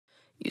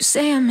You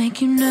say I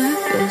make you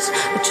nervous,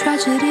 a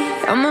tragedy,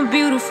 I'm a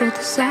beautiful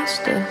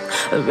disaster,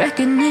 a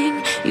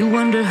reckoning. You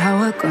wonder how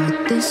I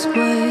got this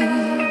way.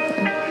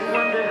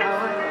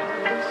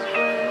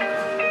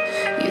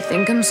 You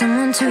think I'm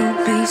someone to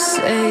be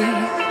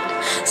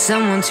saved,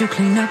 someone to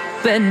clean up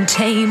and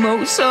tame.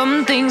 Oh,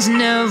 some things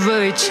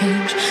never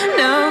change,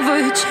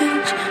 never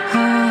change.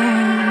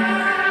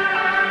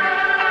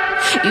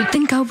 You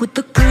think I would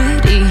look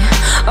pretty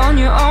on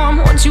your arm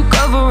once you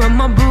cover up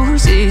my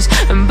bruises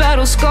and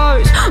battle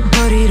scars,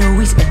 but it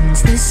always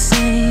ends the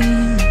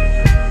same.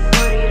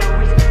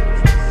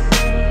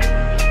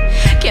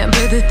 Can't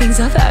bear the things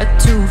I've had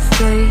to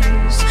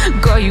face,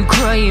 got you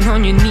crying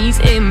on your knees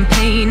in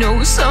pain.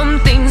 Oh, some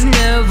things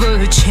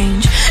never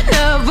change,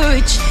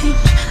 never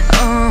change.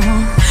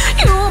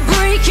 You'll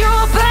break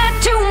your back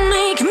to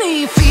make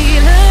me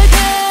feel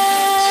again.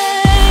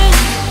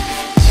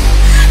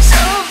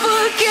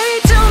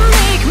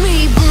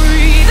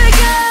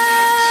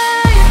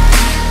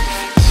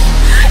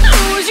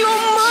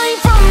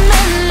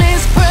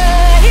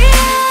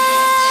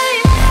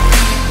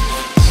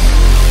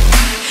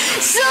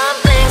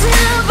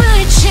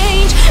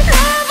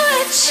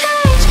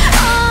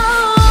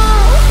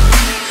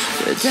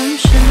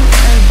 Redemption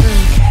ever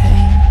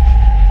came.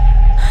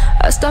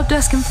 I stopped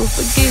asking for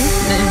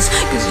forgiveness,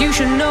 cause you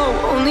should know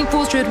only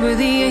fools tread where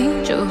the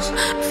angels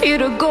fear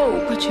to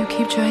go, but you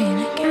keep trying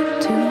to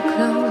get too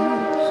close.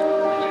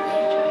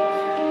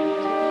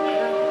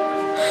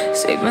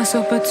 Save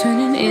myself by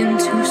turning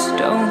into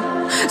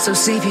stone, so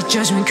save your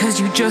judgment cause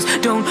you just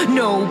don't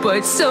know.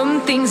 But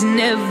some things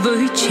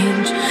never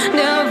change,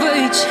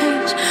 never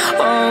change.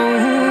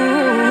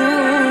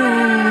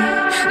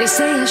 They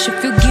say I should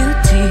feel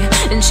guilty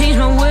and change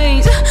my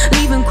ways,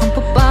 leaving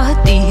crumpled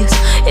bodies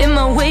in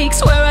my wake.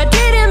 Swear I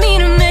didn't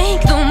mean to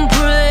make them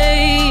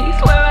break,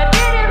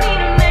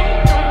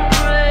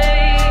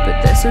 but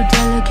they're so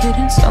delicate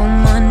and so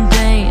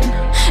mundane,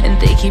 and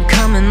they keep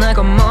coming like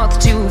a moth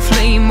to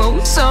flame. Oh,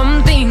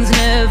 some things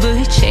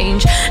never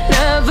change,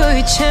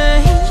 never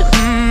change.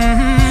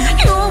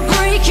 You'll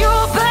break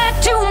your back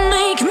to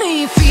make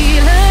me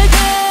feel again.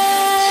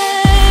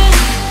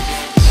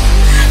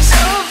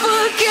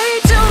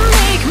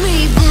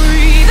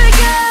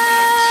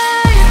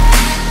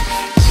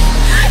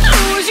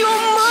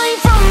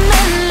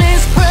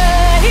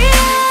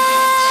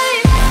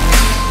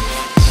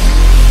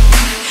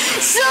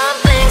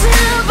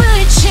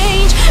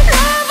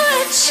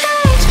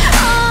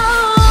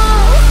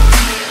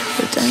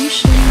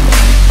 Redemption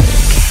never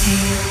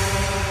came.